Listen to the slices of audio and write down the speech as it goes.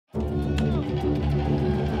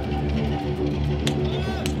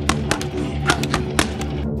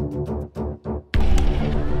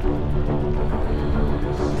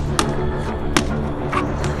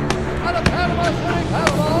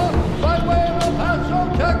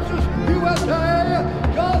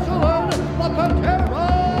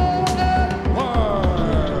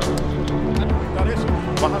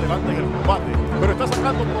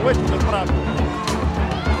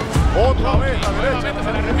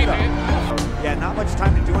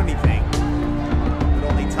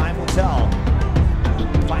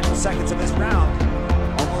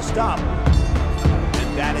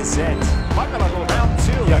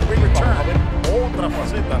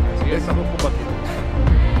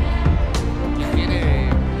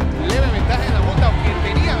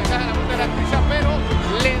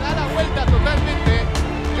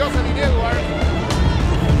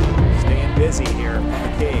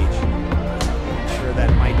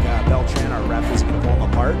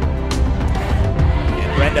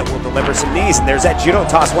Brenda will deliver some knees, and there's that judo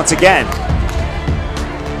toss once again.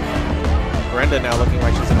 Brenda now looking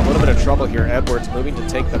like she's in a little bit of trouble here. Edwards moving to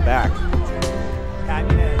take the back. I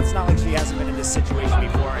mean, it's not like she hasn't been in this situation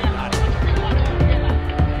before.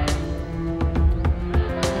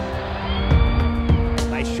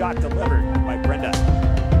 Nice shot delivered by Brenda.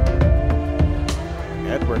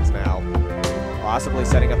 Edwards now possibly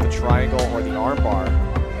setting up the triangle or the armbar.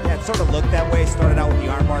 Yeah, it sort of looked that way. Started out with the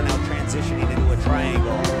armbar, now transitioning into a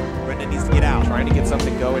triangle. Brenda needs to get out. Trying to get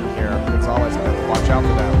something going here. Gonzalez going to have to watch out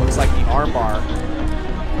for that. Looks like the armbar.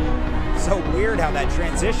 So weird how that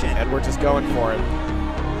transition. Edwards is going for it.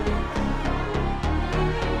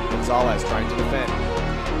 Gonzalez trying to defend.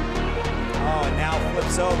 Oh, and now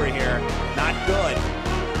flips over here. Not good.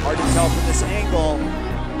 Hard to tell from this angle.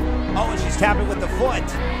 Oh, and she's tapping with the foot.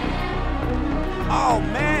 Oh,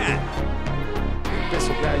 man.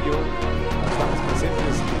 Peso gallo, las damas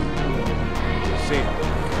presentes. Sí,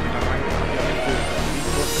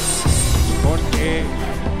 con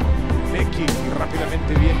Neki, y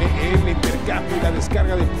rápidamente viene el intercambio y la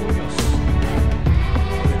descarga de puños.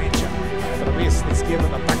 Derecha, otra vez de izquierda,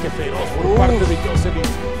 un ataque feroz por parte de Joselyn.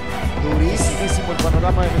 Durísimo el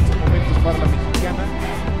panorama en estos momentos para la mexicana.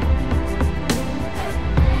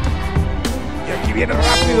 Y aquí viene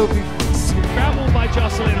rápido, difícil. Traveled by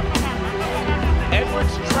Joselyn.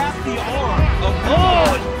 Edwards trapped the arm of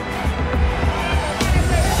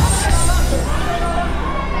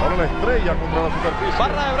Ahora la estrella contra la superficie.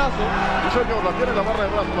 barra de brazo. Sí, señor, la tiene la barra de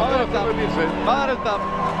brazo. Va a dar el tap. Va a dar el tap.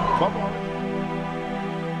 Vamos a ver.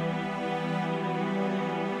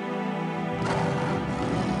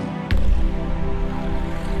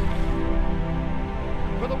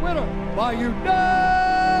 For the winner by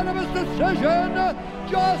unanimous decision,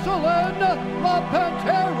 Joselyne La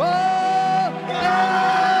Pantera.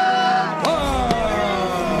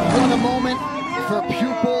 What a moment for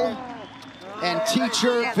pupil and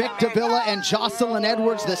teacher Vic Davila and Joselyne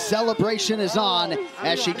Edwards. The celebration is on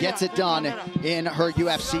as she gets it done in her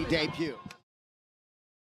UFC debut.